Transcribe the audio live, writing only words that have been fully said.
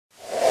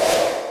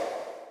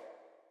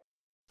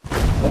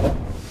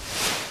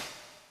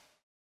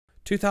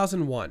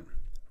2001.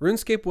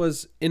 RuneScape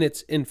was in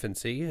its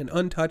infancy and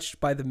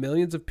untouched by the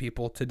millions of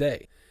people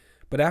today.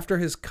 But after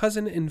his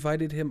cousin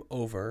invited him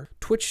over,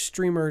 Twitch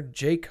streamer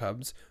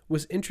Jcubz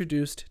was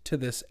introduced to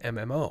this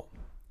MMO.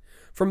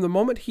 From the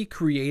moment he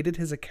created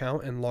his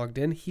account and logged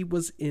in, he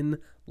was in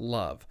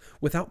love.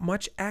 Without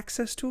much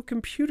access to a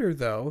computer,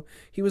 though,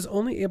 he was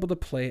only able to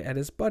play at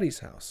his buddy's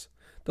house.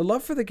 The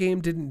love for the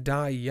game didn't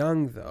die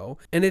young, though,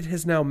 and it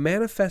has now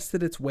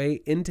manifested its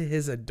way into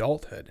his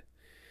adulthood.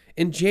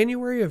 In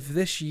January of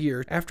this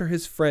year, after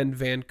his friend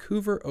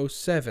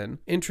Vancouver07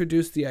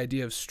 introduced the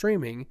idea of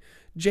streaming,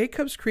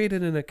 Jcubz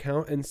created an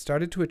account and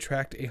started to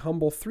attract a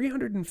humble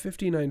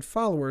 359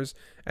 followers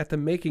at the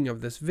making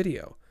of this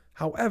video.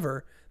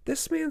 However,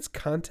 this man's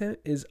content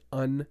is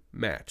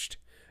unmatched,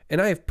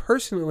 and I have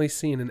personally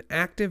seen an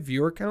active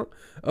viewer count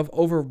of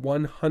over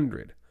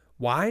 100.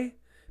 Why?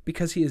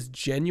 Because he is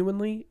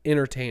genuinely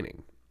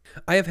entertaining.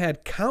 I have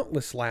had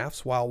countless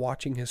laughs while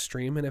watching his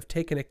stream and have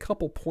taken a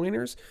couple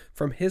pointers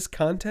from his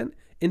content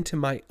into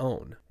my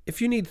own.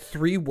 If you need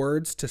 3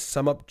 words to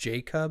sum up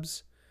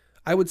Jcubz,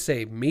 I would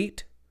say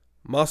meat,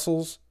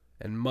 muscles,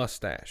 and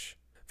mustache.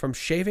 From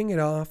shaving it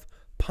off,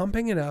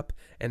 pumping it up,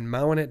 and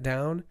mowing it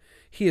down,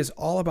 he is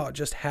all about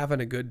just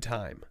having a good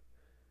time.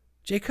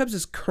 Jcubz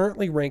is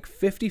currently ranked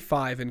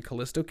 55 in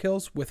Callisto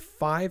kills with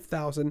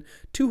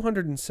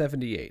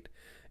 5,278,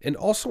 and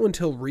also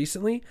until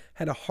recently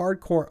had a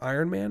hardcore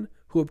Ironman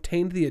who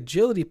obtained the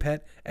agility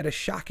pet at a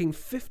shocking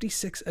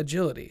 56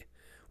 agility,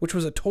 which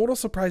was a total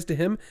surprise to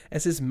him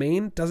as his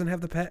main doesn't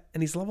have the pet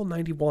and he's level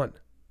 91.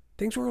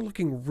 Things were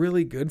looking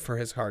really good for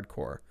his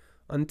hardcore,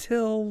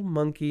 until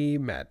Monkey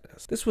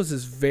Madness. This was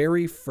his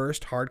very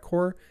first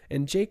hardcore,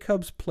 and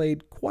Jcubz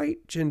played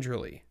quite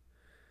gingerly.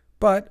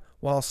 But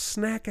while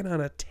snacking on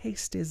a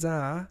tasty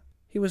za,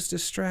 he was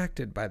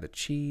distracted by the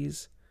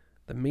cheese,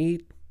 the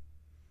meat,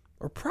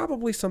 or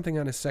probably something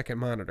on his second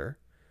monitor,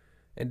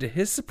 and to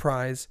his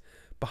surprise,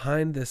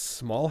 behind this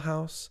small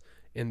house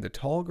in the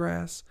tall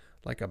grass,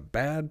 like a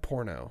bad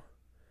porno,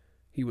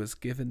 he was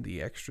given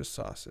the extra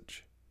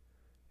sausage,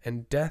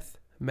 and death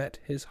met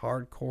his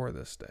hardcore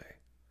this day.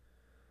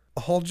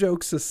 All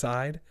jokes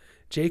aside,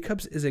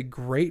 Jcubz is a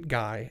great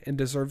guy and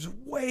deserves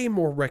way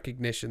more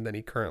recognition than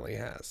he currently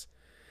has.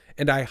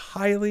 And I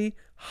highly,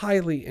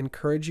 highly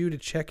encourage you to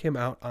check him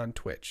out on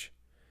Twitch.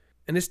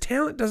 And his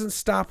talent doesn't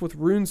stop with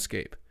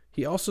RuneScape.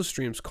 He also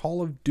streams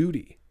Call of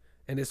Duty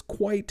and is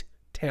quite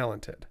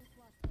talented.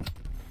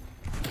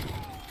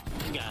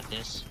 You got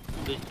this.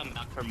 We'll come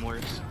back from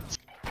worse.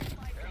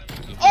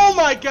 Oh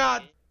my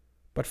god!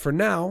 But for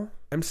now,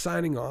 I'm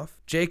signing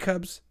off.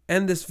 Jcubz,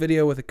 end this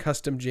video with a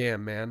custom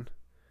jam, man.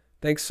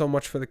 Thanks so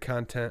much for the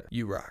content.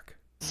 You rock.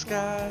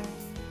 Sky.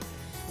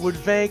 Would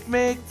Vank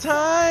make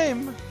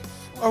time?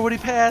 Or would he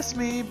pass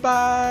me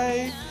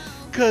by?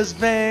 'Cause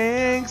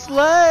Vank's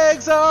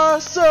legs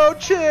are so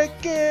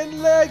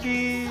chicken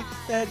leggy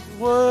that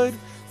would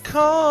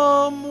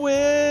come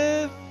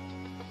with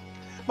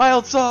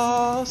mild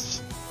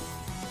sauce.